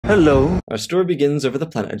Hello. Our story begins over the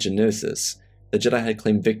planet of Geonosis. The Jedi had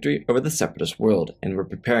claimed victory over the Separatist world and were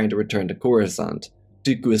preparing to return to Coruscant.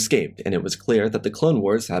 Dooku escaped, and it was clear that the Clone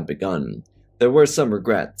Wars had begun. There were some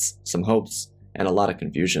regrets, some hopes, and a lot of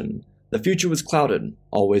confusion. The future was clouded.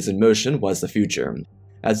 Always in motion was the future.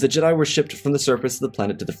 As the Jedi were shipped from the surface of the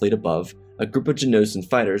planet to the fleet above, a group of Geonosian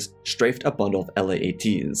fighters strafed a bundle of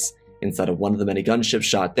LAATs. Inside of one of the many gunships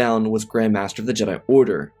shot down was Grand Master of the Jedi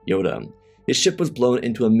Order, Yoda. His ship was blown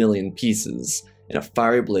into a million pieces in a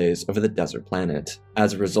fiery blaze over the desert planet.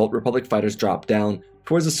 As a result, Republic fighters dropped down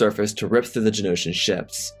towards the surface to rip through the Geonosian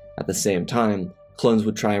ships. At the same time, clones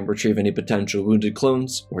would try and retrieve any potential wounded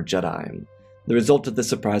clones or Jedi. The result of this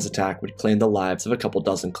surprise attack would claim the lives of a couple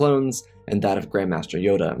dozen clones and that of Grandmaster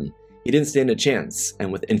Yoda. He didn't stand a chance,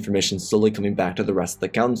 and with information slowly coming back to the rest of the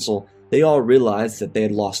council, they all realized that they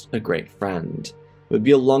had lost a great friend. It would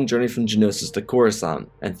be a long journey from Geonosis to Coruscant,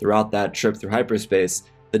 and throughout that trip through hyperspace,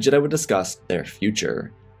 the Jedi would discuss their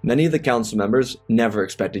future. Many of the council members never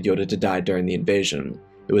expected Yoda to die during the invasion.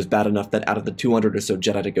 It was bad enough that out of the 200 or so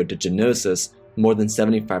Jedi to go to Geonosis, more than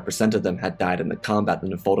 75% of them had died in the combat that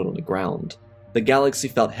unfolded on the ground. The galaxy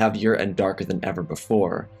felt heavier and darker than ever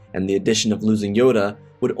before, and the addition of losing Yoda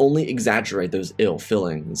would only exaggerate those ill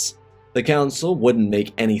feelings. The council wouldn't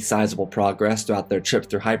make any sizable progress throughout their trip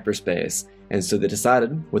through hyperspace, and so they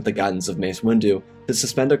decided, with the guidance of Mace Windu, to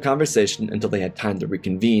suspend their conversation until they had time to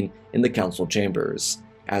reconvene in the council chambers.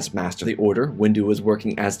 As Master of the Order, Windu was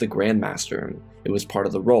working as the Grand Master. It was part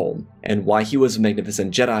of the role, and why he was a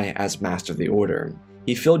magnificent Jedi as Master of the Order.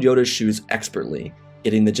 He filled Yoda's shoes expertly,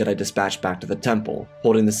 getting the Jedi dispatched back to the temple,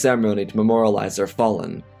 holding the ceremony to memorialize their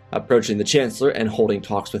fallen, approaching the Chancellor and holding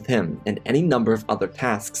talks with him, and any number of other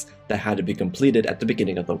tasks that had to be completed at the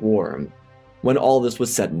beginning of the war. When all this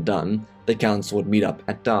was said and done, the council would meet up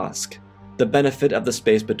at dusk. The benefit of the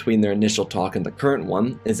space between their initial talk and the current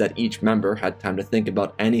one is that each member had time to think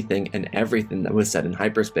about anything and everything that was said in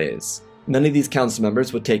hyperspace. Many of these council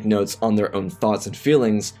members would take notes on their own thoughts and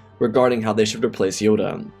feelings regarding how they should replace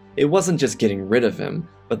Yoda. It wasn't just getting rid of him,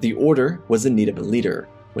 but the Order was in need of a leader.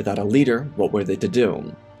 Without a leader, what were they to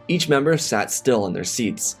do? Each member sat still in their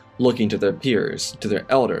seats, looking to their peers, to their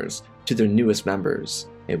elders, to their newest members.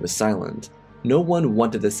 It was silent. No one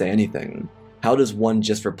wanted to say anything. How does one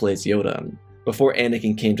just replace Yoda? Before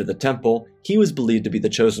Anakin came to the temple, he was believed to be the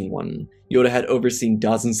chosen one. Yoda had overseen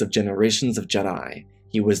dozens of generations of Jedi.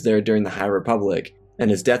 He was there during the High Republic,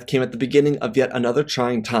 and his death came at the beginning of yet another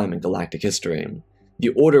trying time in galactic history. The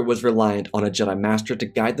Order was reliant on a Jedi Master to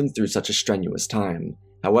guide them through such a strenuous time.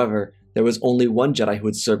 However, there was only one Jedi who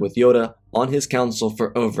had served with Yoda on his council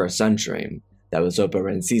for over a century. That was Oppo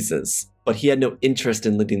Rancisis, but he had no interest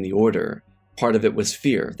in leading the Order. Part of it was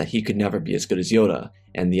fear that he could never be as good as Yoda,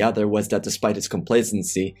 and the other was that despite his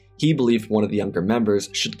complacency, he believed one of the younger members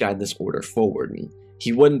should guide this Order forward.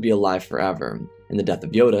 He wouldn't be alive forever, and the death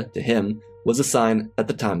of Yoda, to him, was a sign that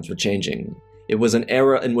the times were changing. It was an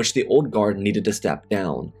era in which the old guard needed to step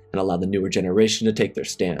down and allow the newer generation to take their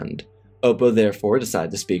stand. Oppo therefore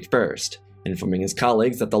decided to speak first, informing his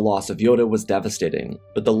colleagues that the loss of Yoda was devastating,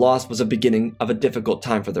 but the loss was a beginning of a difficult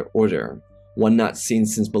time for their Order, one not seen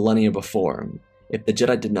since millennia before. If the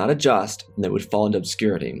Jedi did not adjust, then they would fall into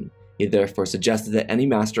obscurity. He therefore suggested that any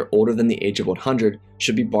master older than the age of 100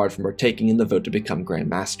 should be barred from partaking in the vote to become Grand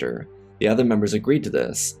Master. The other members agreed to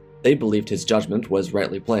this. They believed his judgment was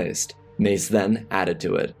rightly placed. Mace then added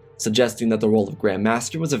to it, suggesting that the role of Grand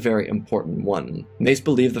Master was a very important one. Mace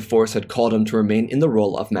believed the Force had called him to remain in the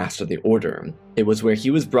role of Master of the Order. It was where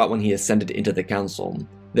he was brought when he ascended into the Council.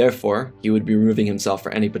 Therefore, he would be removing himself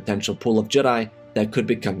for any potential pool of Jedi that could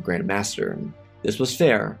become Grand Master. This was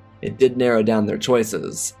fair. It did narrow down their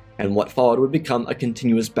choices, and what followed would become a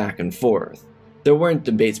continuous back and forth. There weren't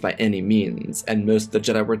debates by any means, and most of the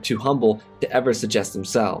Jedi were too humble to ever suggest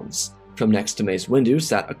themselves. From next to Mace Windu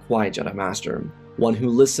sat a quiet Jedi Master, one who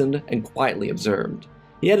listened and quietly observed.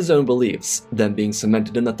 He had his own beliefs, them being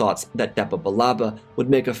cemented in the thoughts that Depa Billaba would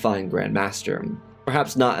make a fine Grand Master.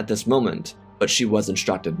 Perhaps not at this moment, but she was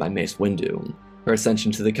instructed by Mace Windu. Her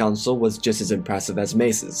ascension to the council was just as impressive as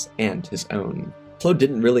Mace's, and his own. Plo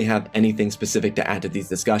didn't really have anything specific to add to these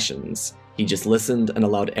discussions. He just listened and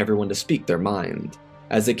allowed everyone to speak their mind.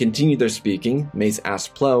 As they continued their speaking, Mace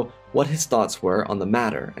asked Plo what his thoughts were on the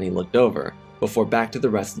matter, and he looked over, before back to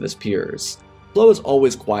the rest of his peers. Plo was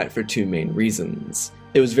always quiet for two main reasons.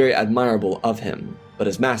 It was very admirable of him, but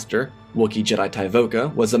his master, Wookiee Jedi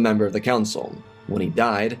Tyvoka, was a member of the council. When he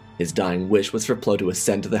died, his dying wish was for Plo to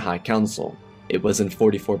ascend to the High Council. It was in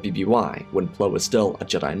 44 BBY, when Plo was still a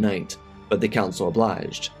Jedi Knight, but the council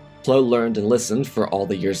obliged. Plo learned and listened for all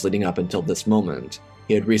the years leading up until this moment.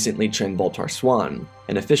 He had recently trained Voltar Swan,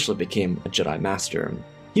 and officially became a Jedi Master.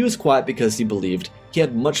 He was quiet because he believed he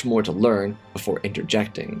had much more to learn before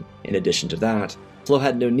interjecting. In addition to that, Plo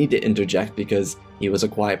had no need to interject because he was a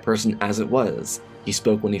quiet person as it was. He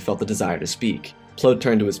spoke when he felt the desire to speak. Plo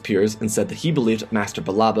turned to his peers and said that he believed Master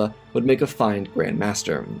Balaba would make a fine Grand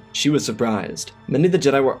Master. She was surprised. Many of the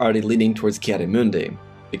Jedi were already leaning towards Ki-Adi-Mundi,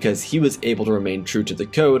 because he was able to remain true to the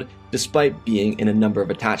code despite being in a number of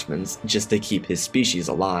attachments just to keep his species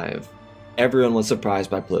alive. Everyone was surprised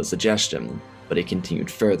by Plo's suggestion, but he continued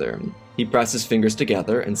further. He pressed his fingers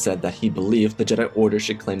together and said that he believed the Jedi Order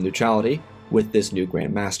should claim neutrality with this new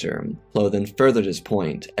Grand Master. Plo then furthered his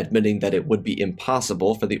point, admitting that it would be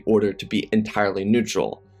impossible for the Order to be entirely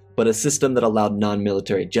neutral, but a system that allowed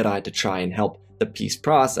non-military Jedi to try and help the peace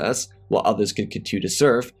process, while others could continue to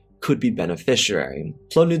serve, could be beneficiary.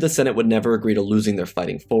 Plo knew the Senate would never agree to losing their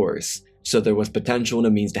fighting force, so there was potential and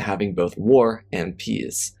a means to having both war and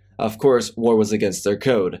peace. Of course, war was against their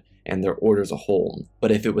code, and their order as a whole,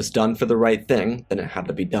 but if it was done for the right thing, then it had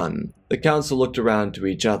to be done. The council looked around to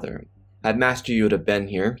each other. Had Master Yoda been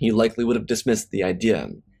here, he likely would have dismissed the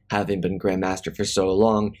idea. Having been Grand Master for so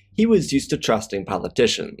long, he was used to trusting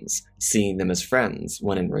politicians, seeing them as friends,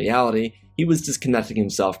 when in reality, he was disconnecting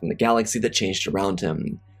himself from the galaxy that changed around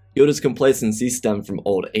him. Yoda's complacency stemmed from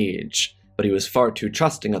old age, but he was far too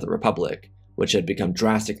trusting of the Republic, which had become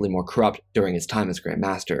drastically more corrupt during his time as Grand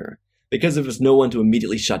Master. Because there was no one to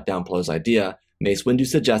immediately shut down Plo's idea, Mace Windu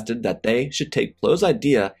suggested that they should take Plo's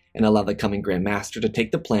idea and allow the coming Grand Master to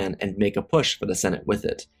take the plan and make a push for the Senate with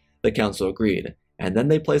it. The council agreed, and then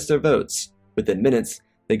they placed their votes. Within minutes,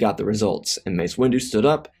 they got the results, and Mace Windu stood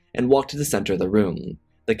up and walked to the center of the room.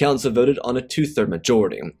 The council voted on a 2/3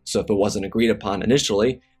 majority, so if it wasn't agreed upon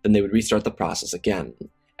initially, then they would restart the process again.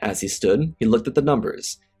 As he stood, he looked at the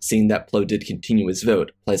numbers, seeing that Plo did continue his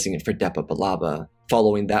vote, placing it for Depa Billaba.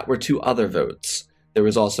 Following that were 2 other votes. There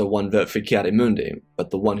was also 1 vote for Ki-Adi-Mundi, but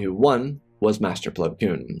the one who won was Master Plo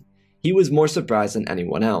Koon. He was more surprised than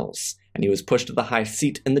anyone else, and he was pushed to the high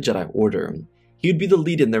seat in the Jedi Order. He would be the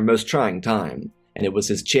lead in their most trying time, and it was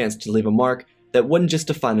his chance to leave a mark that wouldn't just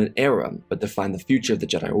define an era, but define the future of the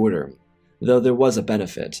Jedi Order. Though there was a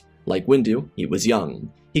benefit. Like Windu, he was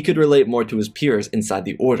young. He could relate more to his peers inside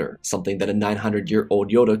the Order, something that a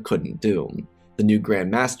 900-year-old Yoda couldn't do. The new Grand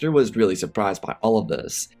Master was really surprised by all of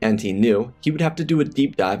this, and he knew he would have to do a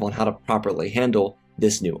deep dive on how to properly handle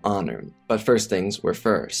this new honor. But first things were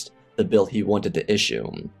first. The bill he wanted to issue.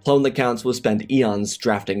 Plo and the Council would spend eons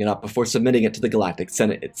drafting it up before submitting it to the Galactic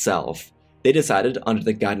Senate itself. They decided, under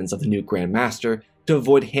the guidance of the new Grand Master, to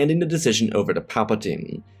avoid handing the decision over to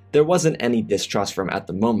Palpatine. There wasn't any distrust from him at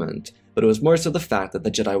the moment, but it was more so the fact that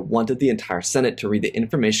the Jedi wanted the entire Senate to read the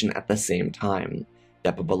information at the same time.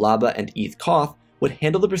 Depa Billaba and Eth Koth would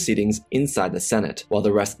handle the proceedings inside the Senate, while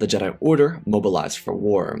the rest of the Jedi Order mobilized for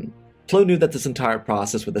war. Plo knew that this entire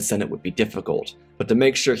process with the Senate would be difficult, but to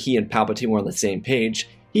make sure he and Palpatine were on the same page,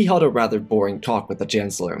 he held a rather boring talk with the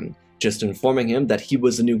Chancellor, just informing him that he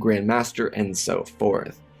was the new Grand Master and so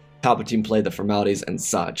forth. Palpatine played the formalities and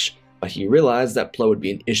such, but he realized that Plo would be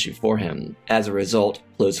an issue for him. As a result,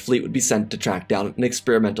 Plo's fleet would be sent to track down an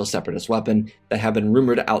experimental separatist weapon that had been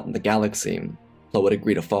rumored out in the galaxy. Plo would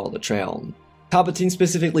agree to follow the trail. Palpatine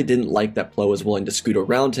specifically didn't like that Plo was willing to scoot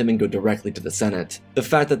around him and go directly to the Senate. The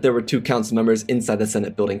fact that there were 2 council members inside the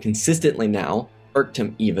Senate building consistently now irked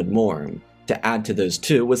him even more. To add to those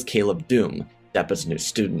 2 was Caleb Doom, Depa's new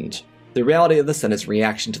student. The reality of the Senate's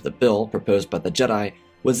reaction to the bill proposed by the Jedi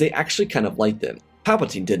was they actually kind of liked it.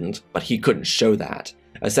 Palpatine didn't, but he couldn't show that.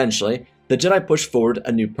 Essentially, the Jedi pushed forward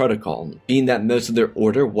a new protocol. Being that most of their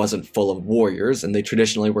order wasn't full of warriors and they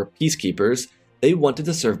traditionally were peacekeepers, they wanted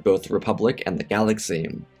to serve both the Republic and the galaxy.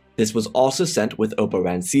 This was also sent with Opa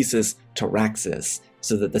Rancisis to Raxus,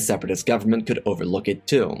 so that the Separatist government could overlook it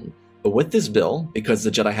too. But with this bill, because the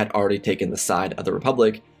Jedi had already taken the side of the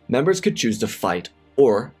Republic, members could choose to fight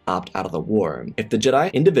or opt out of the war. If the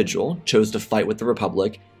Jedi individual chose to fight with the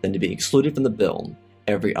Republic, then to be excluded from the bill.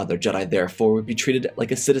 Every other Jedi therefore would be treated like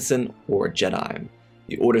a citizen or a Jedi.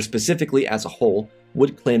 The Order specifically as a whole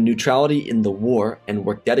would claim neutrality in the war and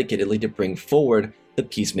work dedicatedly to bring forward the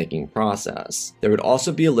peacemaking process. There would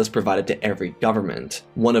also be a list provided to every government,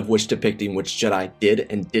 one of which depicting which Jedi did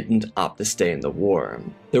and didn't opt to stay in the war.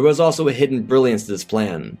 There was also a hidden brilliance to this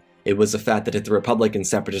plan. It was the fact that if the Republic and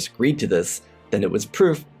Separatists agreed to this, then it was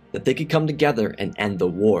proof that they could come together and end the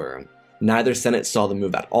war. Neither Senate saw the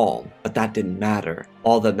move at all, but that didn't matter.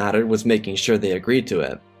 All that mattered was making sure they agreed to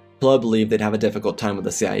it. Plo believed they'd have a difficult time with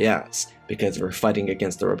the CIS, because they were fighting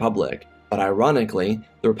against the Republic, but ironically,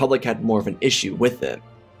 the Republic had more of an issue with it.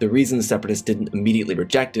 The reason the Separatists didn't immediately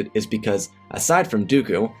reject it is because, aside from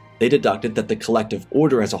Dooku, they deducted that the collective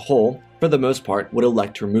order as a whole, for the most part, would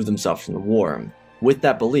elect to remove themselves from the war. With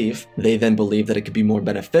that belief, they then believed that it could be more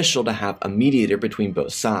beneficial to have a mediator between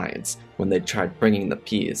both sides when they tried bringing the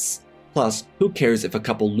peace. Plus, who cares if a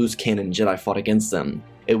couple loose cannon Jedi fought against them?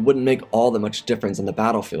 It wouldn't make all that much difference on the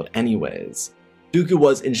battlefield anyways. Dooku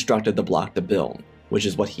was instructed to block the bill, which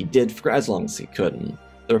is what he did for as long as he could.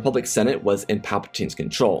 The Republic Senate was in Palpatine's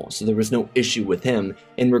control, so there was no issue with him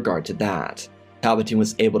in regard to that. Palpatine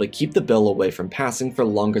was able to keep the bill away from passing for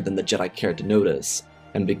longer than the Jedi cared to notice,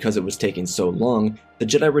 and because it was taking so long, the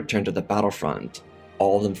Jedi returned to the battlefront,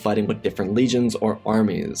 all of them fighting with different legions or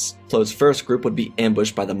armies. Plo's first group would be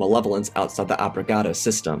ambushed by the Malevolence outside the Abrogado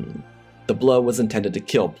system. The blow was intended to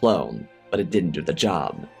kill Plo, but it didn't do the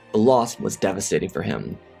job. The loss was devastating for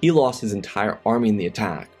him. He lost his entire army in the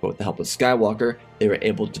attack, but with the help of Skywalker, they were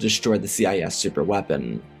able to destroy the CIS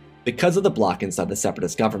superweapon. Because of the block inside the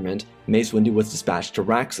Separatist government, Mace Windu was dispatched to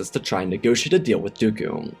Raxus to try and negotiate a deal with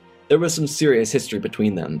Dooku. There was some serious history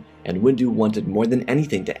between them, and Windu wanted more than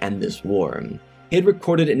anything to end this war. He had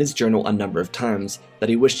recorded in his journal a number of times that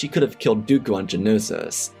he wished he could have killed Dooku on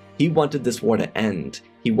Geonosis. He wanted this war to end,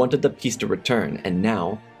 he wanted the peace to return, and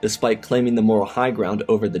now, despite claiming the moral high ground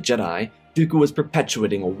over the Jedi, Dooku was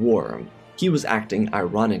perpetuating a war. He was acting,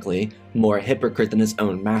 ironically, more a hypocrite than his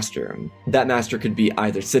own master. That master could be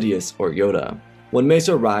either Sidious or Yoda. When Mace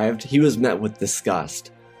arrived, he was met with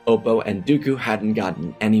disgust. Oppo and Dooku hadn't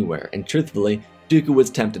gotten anywhere, and truthfully, Dooku was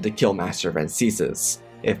tempted to kill Master Rancisis.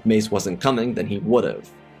 If Mace wasn't coming, then he would've.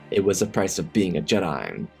 It was the price of being a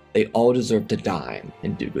Jedi. They all deserved to die,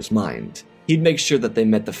 in Dooku's mind. He'd make sure that they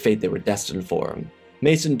met the fate they were destined for.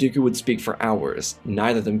 Mace and Dooku would speak for hours,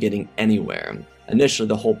 neither of them getting anywhere. Initially,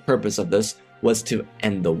 the whole purpose of this was to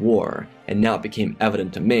end the war, and now it became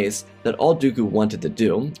evident to Mace that all Dooku wanted to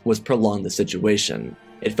do was prolong the situation.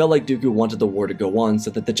 It felt like Dooku wanted the war to go on so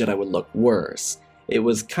that the Jedi would look worse. It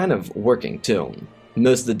was kind of working too.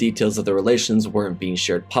 Most of the details of the relations weren't being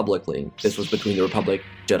shared publicly. This was between the Republic,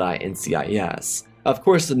 Jedi, and CIS. Of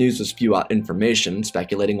course, the news would spew out information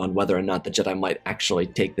speculating on whether or not the Jedi might actually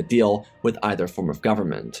take the deal with either form of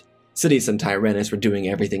government. Sidious and Tyrannus were doing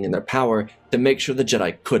everything in their power to make sure the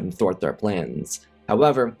Jedi couldn't thwart their plans.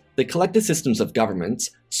 However, the collective systems of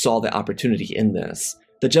governments saw the opportunity in this.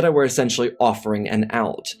 The Jedi were essentially offering an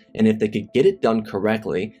out, and if they could get it done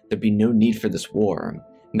correctly, there'd be no need for this war.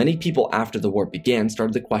 Many people after the war began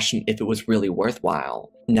started to question if it was really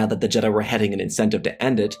worthwhile. Now that the Jedi were heading an incentive to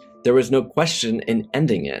end it, there was no question in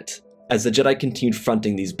ending it. As the Jedi continued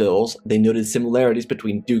fronting these bills, they noted similarities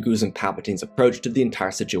between Dooku's and Palpatine's approach to the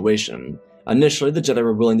entire situation. Initially, the Jedi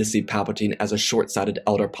were willing to see Palpatine as a short-sighted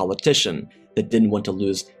elder politician that didn't want to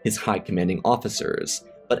lose his high commanding officers.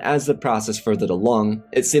 But as the process furthered along,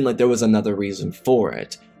 it seemed like there was another reason for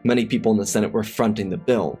it. Many people in the Senate were fronting the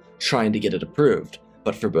bill, trying to get it approved.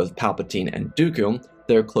 But for both Palpatine and Dooku,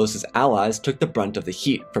 their closest allies took the brunt of the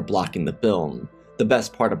heat for blocking the bill. The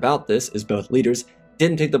best part about this is both leaders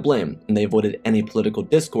didn't take the blame, and they avoided any political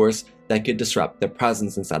discourse that could disrupt their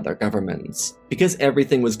presence inside their governments. Because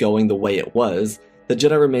everything was going the way it was, the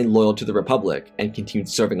Jedi remained loyal to the Republic and continued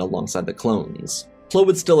serving alongside the clones. Plo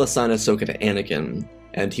would still assign Ahsoka to Anakin,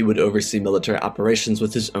 and he would oversee military operations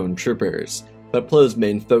with his own troopers. But Plo's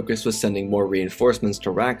main focus was sending more reinforcements to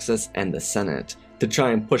Raxus and the Senate to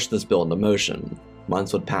try and push this bill into motion.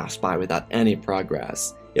 Months would pass by without any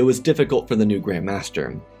progress. It was difficult for the new Grand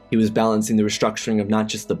Master. He was balancing the restructuring of not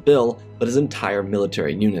just the bill, but his entire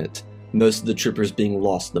military unit, most of the troopers being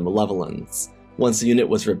lost to the Malevolence. Once the unit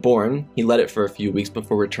was reborn, he led it for a few weeks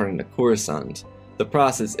before returning to Coruscant. The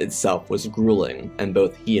process itself was grueling, and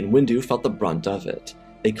both he and Windu felt the brunt of it.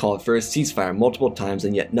 They called for a ceasefire multiple times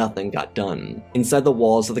and yet nothing got done. Inside the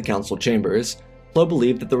walls of the council chambers, Plo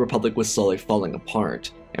believed that the Republic was slowly falling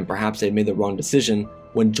apart, and perhaps they had made the wrong decision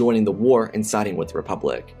when joining the war and siding with the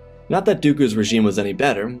Republic. Not that Dooku's regime was any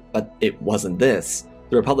better, but it wasn't this.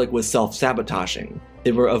 The Republic was self-sabotaging.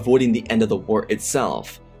 They were avoiding the end of the war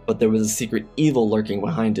itself, but there was a secret evil lurking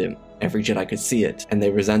behind it. Every Jedi could see it, and they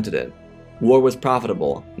resented it. War was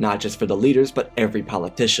profitable, not just for the leaders, but every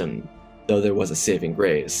politician. Though there was a saving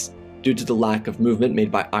grace. Due to the lack of movement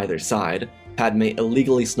made by either side, Padme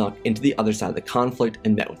illegally snuck into the other side of the conflict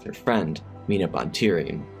and met with her friend, Mina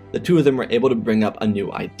Bontiri. The two of them were able to bring up a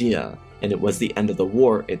new idea, and it was the end of the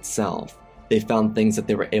war itself. They found things that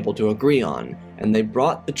they were able to agree on, and they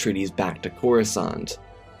brought the treaties back to Coruscant.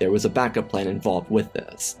 There was a backup plan involved with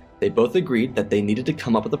this. They both agreed that they needed to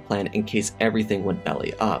come up with a plan in case everything went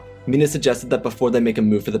belly up. Mina suggested that before they make a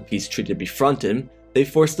move for the peace treaty to be fronted, they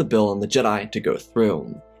forced the bill on the Jedi to go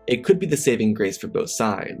through. it could be the saving grace for both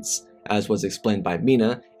sides. As was explained by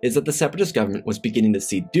Mina, is that the Separatist government was beginning to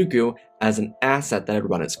see Dooku as an asset that had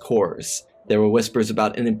run its course. There were whispers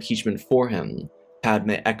about an impeachment for him.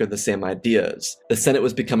 Padme echoed the same ideas. The Senate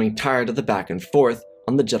was becoming tired of the back and forth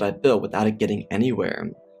on the Jedi bill without it getting anywhere.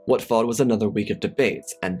 What followed was another week of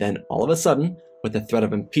debates, and then all of a sudden, with the threat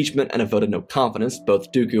of impeachment and a vote of no confidence,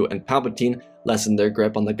 both Dooku and Palpatine lessened their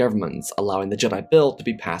grip on the governments, allowing the Jedi bill to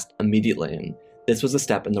be passed immediately. This was a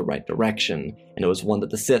step in the right direction, and it was one that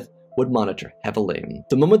the Sith would monitor heavily.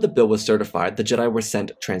 The moment the bill was certified, the Jedi were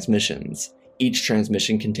sent transmissions. Each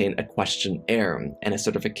transmission contained a questionnaire and a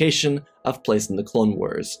certification of place in the Clone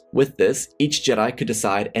Wars. With this, each Jedi could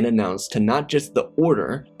decide and announce to not just the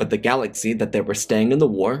Order, but the galaxy that they were staying in the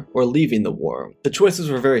war or leaving the war. The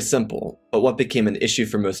choices were very simple, but what became an issue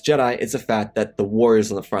for most Jedi is the fact that the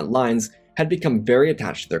warriors on the front lines had become very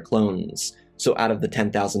attached to their clones. So out of the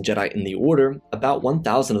 10,000 Jedi in the Order, about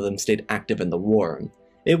 1,000 of them stayed active in the war.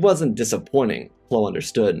 It wasn't disappointing, Plo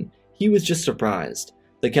understood. He was just surprised.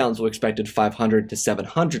 The Council expected 500 to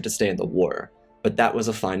 700 to stay in the war, but that was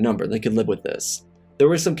a fine number, they could live with this. There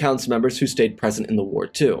were some Council members who stayed present in the war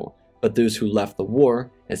too, but those who left the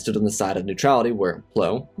war and stood on the side of neutrality were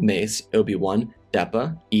Plo, Mace, Obi-Wan,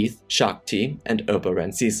 Depa, Eth, Shakti, and Oppa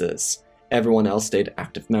Rancisis. Everyone else stayed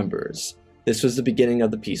active members. This was the beginning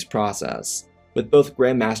of the peace process. With both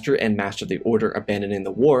Grand Master and Master of the Order abandoning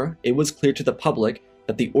the war, it was clear to the public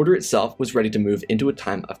that the Order itself was ready to move into a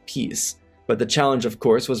time of peace. But the challenge, of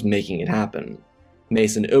course, was making it happen.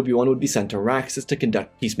 Mace and Obi-Wan would be sent to Raxus to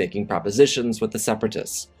conduct peacemaking propositions with the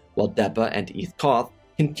Separatists, while Depa and Eth Koth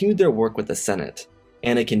continued their work with the Senate.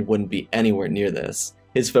 Anakin wouldn't be anywhere near this.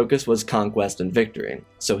 His focus was conquest and victory,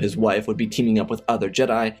 so his wife would be teaming up with other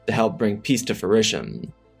Jedi to help bring peace to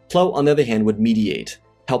fruition. Plo, on the other hand, would mediate,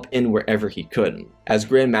 help in wherever he could. As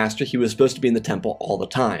Grand Master, he was supposed to be in the temple all the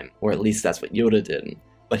time, or at least that's what Yoda did,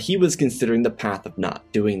 but he was considering the path of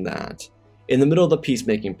not doing that. In the middle of the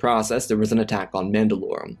peacemaking process, there was an attack on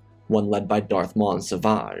Mandalore, one led by Darth Maul and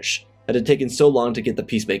Savage. It had taken so long to get the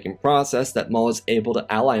peacemaking process that Maul was able to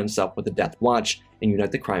ally himself with the Death Watch and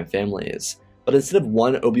unite the crime families. But instead of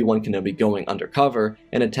one Obi-Wan Kenobi going undercover,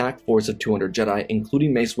 an attack force of 200 Jedi,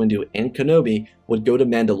 including Mace Windu and Kenobi, would go to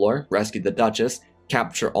Mandalore, rescue the Duchess,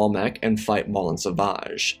 capture Almec, and fight Maul and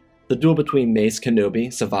Savage. The duel between Mace,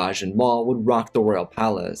 Kenobi, Savage, and Maul would rock the Royal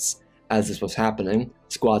Palace. As this was happening,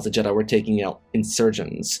 squads of Jedi were taking out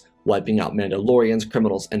insurgents, wiping out Mandalorians,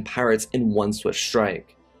 criminals, and pirates in one swift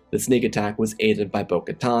strike. The sneak attack was aided by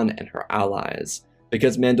Bo-Katan and her allies.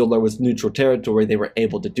 Because Mandalore was neutral territory, they were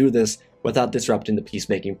able to do this without disrupting the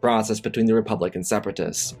peacemaking process between the Republic and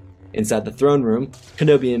Separatists. Inside the throne room,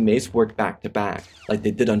 Kenobi and Mace worked back to back, like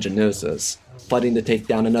they did on Geonosis, fighting to take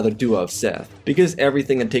down another duo of Sith. Because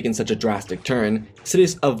everything had taken such a drastic turn,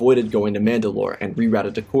 Sidious avoided going to Mandalore and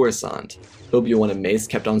rerouted to Coruscant. Obi-Wan and Mace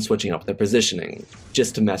kept on switching up their positioning,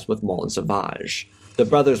 just to mess with Maul and Savage. The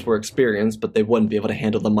brothers were experienced, but they wouldn't be able to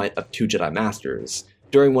handle the might of two Jedi Masters.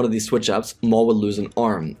 During one of these switch-ups, Maul would lose an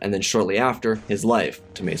arm, and then shortly after, his life,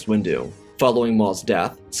 to Mace Windu. Following Maul's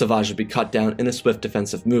death, Savage would be cut down in a swift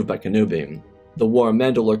defensive move by Kenobi. The War of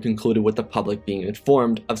Mandalore concluded with the public being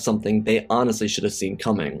informed of something they honestly should have seen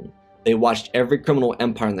coming. They watched every criminal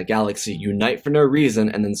empire in the galaxy unite for no reason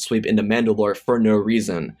and then sweep into Mandalore for no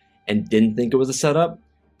reason, and didn't think it was a setup?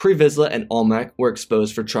 Pre Vizsla and Almec were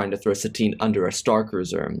exposed for trying to throw Satine under a Star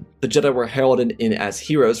Cruiser. The Jedi were heralded in as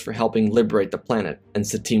heroes for helping liberate the planet, and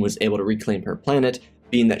Satine was able to reclaim her planet,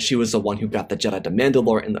 being that she was the one who got the Jedi to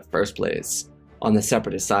Mandalore in the first place. On the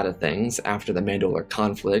Separatist side of things, after the Mandalore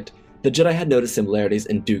conflict, the Jedi had noticed similarities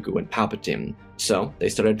in Dooku and Palpatine, so they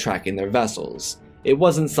started tracking their vessels. It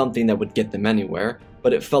wasn't something that would get them anywhere,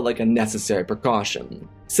 but it felt like a necessary precaution.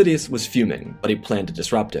 Sidious was fuming, but he planned to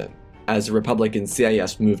disrupt it. As the Republic and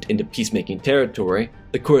CIS moved into peacemaking territory,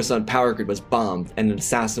 the Coruscant power grid was bombed and an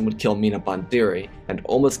assassin would kill Mina Bandiri and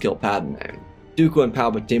almost kill Padme. Dooku and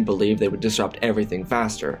Palpatine believed they would disrupt everything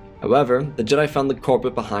faster. However, the Jedi found the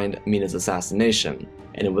culprit behind Mina's assassination,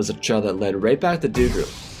 and it was a trail that led right back to Dooku.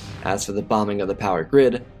 As for the bombing of the power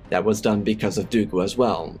grid, that was done because of Dooku as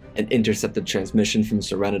well. An intercepted transmission from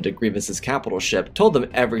Serena to Grievous's capital ship told them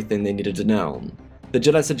everything they needed to know. The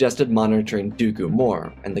Jedi suggested monitoring Dooku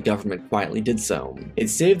more, and the government quietly did so. It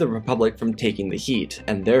saved the Republic from taking the heat,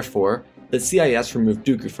 and therefore, the CIS removed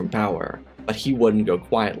Dooku from power. But he wouldn't go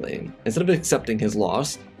quietly. Instead of accepting his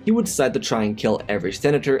loss, he would decide to try and kill every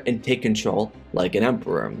senator and take control like an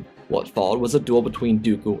emperor. What followed was a duel between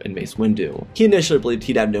Dooku and Mace Windu. He initially believed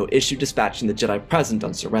he'd have no issue dispatching the Jedi present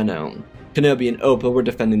on Sereno. Kenobi and Oppa were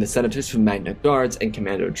defending the senators from Magna Guards and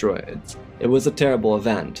Commando droids. It was a terrible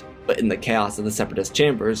event, but in the chaos of the Separatist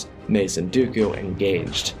chambers, Mace and Dooku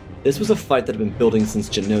engaged. This was a fight that had been building since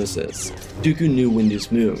Geonosis. Dooku knew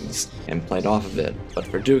Windu's moves, and played off of it, but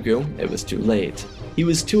for Dooku, it was too late. He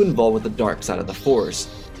was too involved with the dark side of the Force,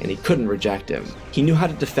 and he couldn't reject him. He knew how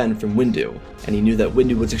to defend from Windu, and he knew that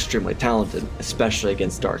Windu was extremely talented, especially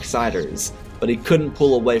against Darksiders, but he couldn't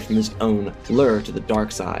pull away from his own lure to the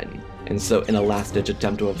dark side. And so in a last-ditch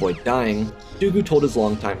attempt to avoid dying, Dooku told his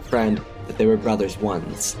longtime friend that they were brothers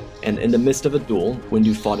once, and in the midst of a duel,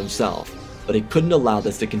 Windu fought himself, but he couldn't allow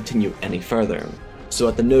this to continue any further. So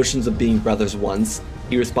at the notions of being brothers once,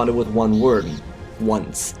 he responded with one word: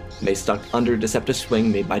 once. Mace stuck under a deceptive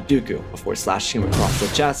swing made by Dooku before slashing him across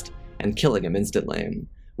the chest and killing him instantly.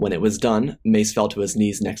 When it was done, Mace fell to his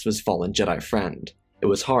knees next to his fallen Jedi friend. It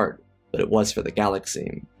was hard, but it was for the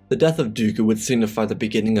galaxy. The death of Dooku would signify the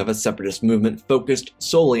beginning of a separatist movement focused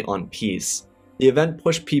solely on peace. The event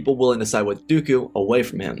pushed people willing to side with Dooku away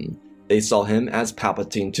from him. They saw him as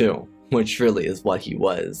Palpatine too, which really is what he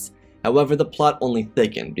was. However, the plot only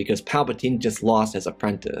thickened because Palpatine just lost his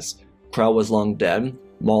apprentice. Krell was long dead,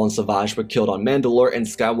 Maul and Savage were killed on Mandalore, and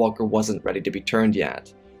Skywalker wasn't ready to be turned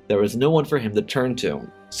yet. There was no one for him to turn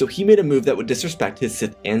to, so he made a move that would disrespect his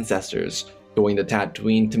Sith ancestors, going to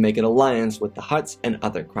Tatooine to make an alliance with the Hutts and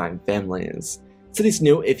other crime families. Sidious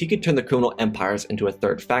knew if he could turn the criminal empires into a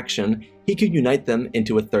third faction, he could unite them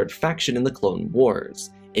into a third faction in the Clone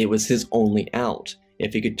Wars. It was his only out.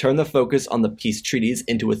 If he could turn the focus on the peace treaties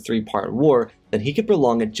into a three-part war, then he could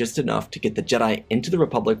prolong it just enough to get the Jedi into the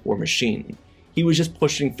Republic war machine. He was just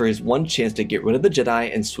pushing for his one chance to get rid of the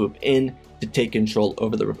Jedi and swoop in to take control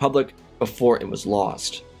over the Republic before it was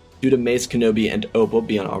lost. Due to Mace, Kenobi, and Obo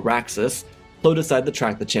being on Araxis, Plo decided to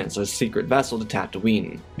track the Chancellor's secret vessel to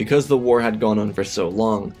Tatooine. Because the war had gone on for so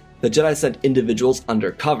long, the Jedi sent individuals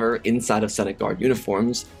undercover inside of Senate Guard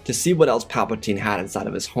uniforms to see what else Palpatine had inside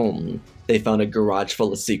of his home. They found a garage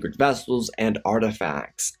full of secret vessels and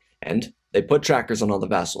artifacts, and they put trackers on all the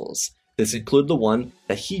vessels. This included the one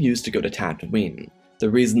that he used to go to Tatooine.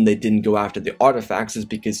 The reason they didn't go after the artifacts is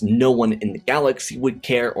because no one in the galaxy would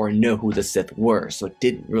care or know who the Sith were, so it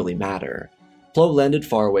didn't really matter. Plo landed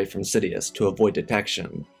far away from Sidious to avoid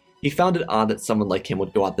detection. He found it odd that someone like him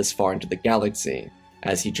would go out this far into the galaxy.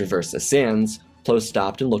 As he traversed the sands, Plo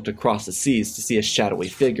stopped and looked across the seas to see a shadowy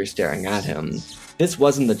figure staring at him. This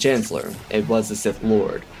wasn't the Chancellor, it was the Sith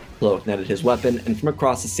Lord. Plo ignited his weapon, and from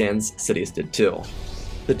across the sands, Sidious did too.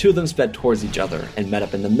 The two of them sped towards each other and met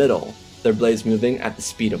up in the middle, their blades moving at the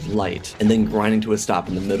speed of light, and then grinding to a stop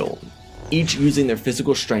in the middle, each using their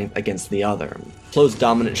physical strength against the other. Plo's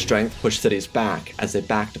dominant strength pushed Sidious back as they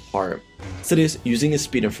backed apart. Sidious, using his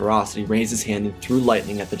speed and ferocity, raised his hand and threw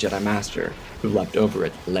lightning at the Jedi Master, who leapt over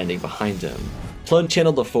it, landing behind him. Plo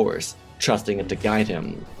channeled the Force, trusting it to guide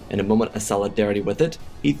him. In a moment of solidarity with it,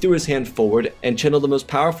 he threw his hand forward and channeled the most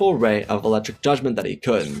powerful ray of electric judgment that he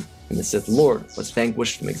could, and the Sith Lord was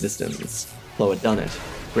vanquished from existence. Plo had done it.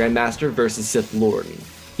 Grandmaster versus Sith Lord.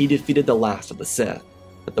 He defeated the last of the Sith,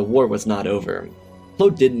 but the war was not over.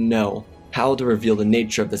 Plo didn't know how to reveal the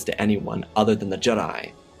nature of this to anyone other than the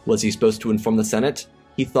Jedi. Was he supposed to inform the Senate?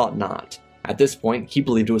 He thought not. At this point, he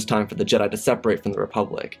believed it was time for the Jedi to separate from the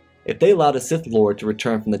Republic. If they allowed a Sith Lord to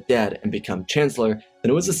return from the dead and become Chancellor,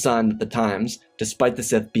 then it was a sign that the times, despite the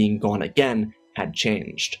Sith being gone again, had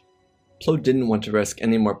changed. Plo didn't want to risk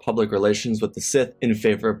any more public relations with the Sith in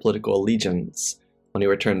favor of political allegiance. When he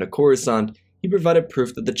returned to Coruscant, he provided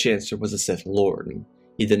proof that the Chancellor was a Sith Lord.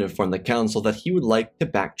 He then informed the Council that he would like to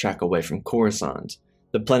backtrack away from Coruscant.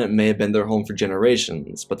 The planet may have been their home for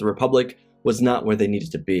generations, but the Republic was not where they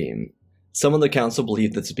needed to be. Some in the Council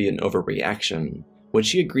believed this to be an overreaction,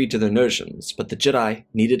 which he agreed to their notions, but the Jedi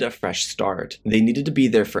needed a fresh start. They needed to be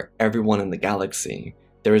there for everyone in the galaxy.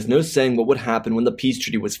 There is no saying what would happen when the peace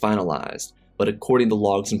treaty was finalized, but according to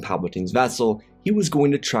logs in Palpatine's vessel, he was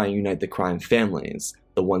going to try and unite the crime families,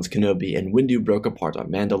 the ones Kenobi and Windu broke apart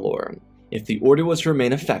on Mandalore. If the Order was to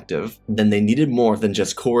remain effective, then they needed more than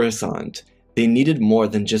just Coruscant. They needed more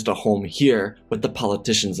than just a home here with the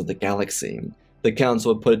politicians of the galaxy. The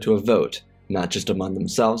Council had put it to a vote, not just among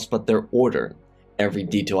themselves, but their Order. Every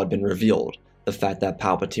detail had been revealed. The fact that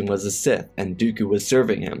Palpatine was a Sith and Dooku was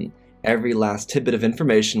serving him. Every last tidbit of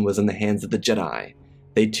information was in the hands of the Jedi.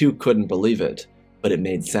 They too couldn't believe it, but it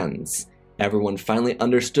made sense. Everyone finally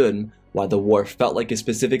understood why the war felt like it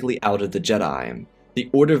specifically outed the Jedi. The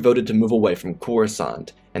Order voted to move away from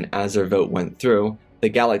Coruscant, and as their vote went through, the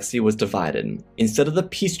galaxy was divided. Instead of the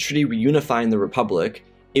peace treaty reunifying the Republic,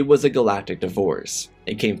 it was a galactic divorce.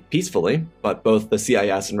 It came peacefully, but both the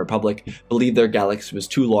CIS and Republic believed their galaxy was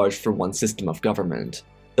too large for one system of government.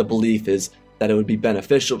 The belief is that it would be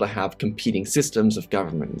beneficial to have competing systems of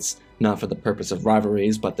governments, not for the purpose of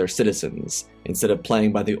rivalries but their citizens. Instead of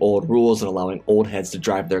playing by the old rules and allowing old heads to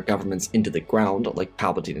drive their governments into the ground like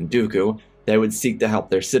Palpatine and Dooku, they would seek to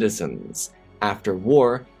help their citizens. After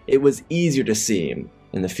war, it was easier to see.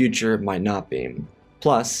 In the future, it might not be.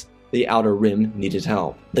 Plus, the Outer Rim needed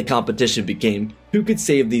help. The competition became who could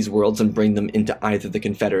save these worlds and bring them into either the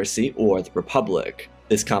Confederacy or the Republic.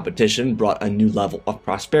 This competition brought a new level of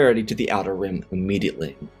prosperity to the Outer Rim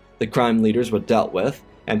immediately. The crime leaders were dealt with,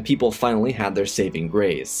 and people finally had their saving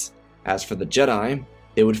grace. As for the Jedi,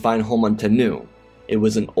 they would find home on Tanu. It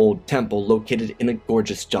was an old temple located in a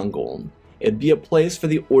gorgeous jungle. It'd be a place for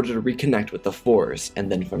the Order to reconnect with the Force,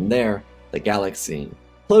 and then from there, the galaxy.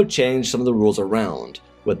 Plo changed some of the rules around,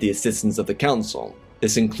 with the assistance of the Council.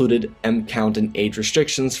 This included M-count and age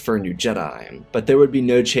restrictions for new Jedi, but there would be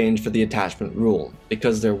no change for the attachment rule,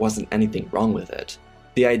 because there wasn't anything wrong with it.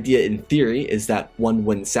 The idea in theory is that one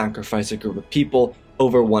wouldn't sacrifice a group of people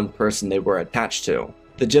over one person they were attached to.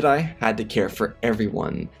 The Jedi had to care for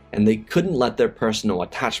everyone, and they couldn't let their personal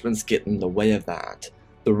attachments get in the way of that.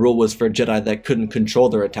 The rule was for Jedi that couldn't control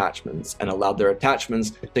their attachments, and allowed their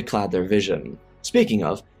attachments to cloud their vision. Speaking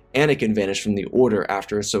of, Anakin vanished from the Order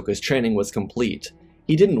after Ahsoka's training was complete.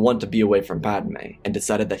 He didn't want to be away from Padme, and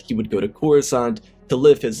decided that he would go to Coruscant to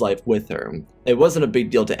live his life with her. It wasn't a big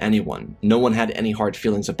deal to anyone, no one had any hard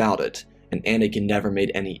feelings about it, and Anakin never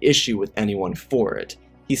made any issue with anyone for it.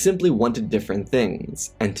 He simply wanted different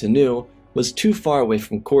things, and Tanu was too far away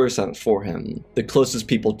from Coruscant for him. The closest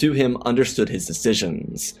people to him understood his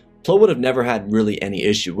decisions. Plo would have never had really any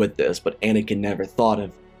issue with this, but Anakin never thought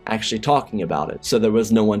of actually talking about it, so there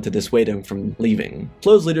was no one to dissuade him from leaving.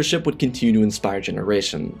 Plo's leadership would continue to inspire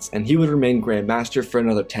generations, and he would remain Grand Master for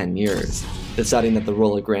another 10 years, deciding that the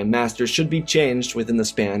role of Grand Master should be changed within the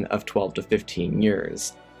span of 12 to 15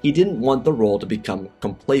 years. He didn't want the role to become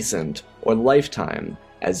complacent or lifetime,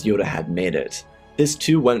 as Yoda had made it. This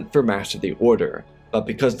too went for Master of the Order, but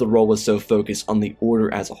because the role was so focused on the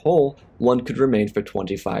Order as a whole, one could remain for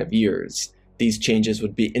 25 years. These changes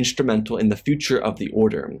would be instrumental in the future of the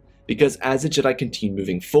Order, because as the Jedi continued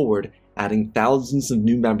moving forward, adding thousands of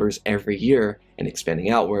new members every year and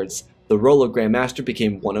expanding outwards, the role of Grand Master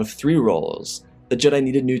became one of 3 roles. The Jedi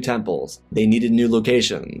needed new temples, they needed new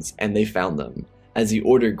locations, and they found them. As the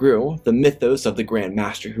Order grew, the mythos of the Grand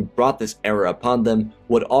Master who brought this era upon them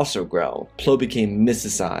would also grow. Plo became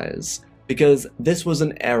mysticized, because this was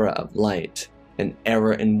an era of light, an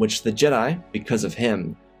era in which the Jedi, because of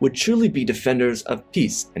him, would truly be defenders of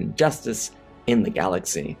peace and justice in the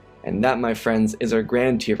galaxy. And that, my friends, is our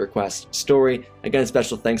Grand Tier Request story. Again,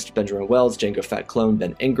 special thanks to Benjamin Wells, Django Fat Clone,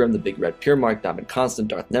 Ben Ingram, The Big Red Pure Mark, Diamond Constant,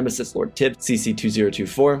 Darth Nemesis, Lord Tibb,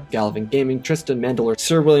 CC2024, Galvin Gaming, Tristan Mandalore,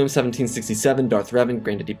 Sir William 1767, Darth Revan,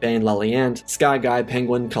 Grandaddy Bane, Laliand, Sky Guy,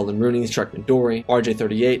 Penguin, Cullen Rooney, Sharkman Dory,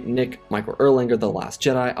 RJ38, Nick, Michael Erlanger, The Last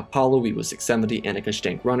Jedi, Apollo, Weewo 670, Anakin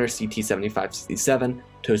Stank Runner, CT7567,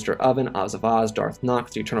 Toaster Oven, Oz of Oz, Darth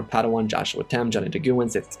Nox, The Eternal Padawan, Joshua Tem, Johnny DeGuin,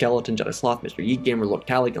 Sith Skeleton, Jedi Sloth, Mr. Yeet Gamer, Lord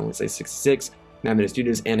Cali, Gunley 66, Mammoth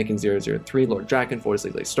Studios, Anakin 003, Lord Draken, Fortis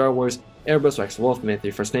League Star Wars, Airbus, Wax Wolf, Man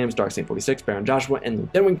 3 First Names, Dark Saint 46, Baron Joshua,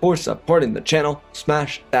 and Deadwing for supporting the channel.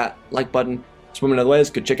 Smash that like button. Swimming other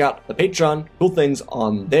ways, could check out the Patreon. Cool things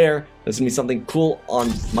on there. There's gonna be something cool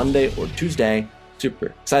on Monday or Tuesday. Super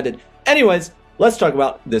excited. Anyways, let's talk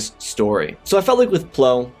about this story. So I felt like with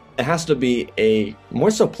Plo, it has to be a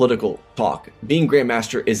more so political talk. Being Grand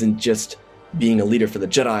Master isn't just being a leader for the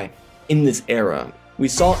Jedi in this era. We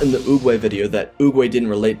saw in the Oogway video that Oogway didn't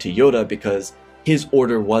relate to Yoda because his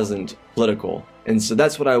order wasn't political. And so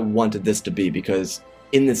that's what I wanted this to be, because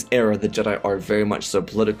in this era, the Jedi are very much so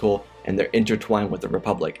political and they're intertwined with the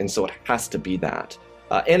Republic, and so it has to be that.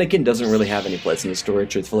 Anakin doesn't really have any place in the story,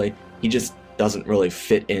 truthfully. He just doesn't really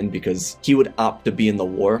fit in because he would opt to be in the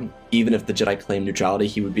war. Even if the Jedi claimed neutrality,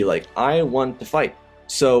 he would be like, I want to fight.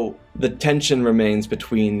 So the tension remains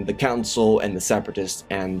between the Council and the Separatists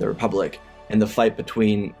and the Republic, and the fight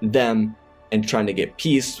between them and trying to get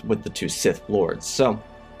peace with the 2 Sith Lords. So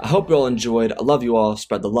I hope you all enjoyed. I love you all,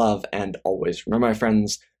 spread the love, and always remember, my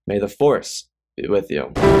friends, may the Force be with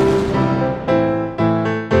you.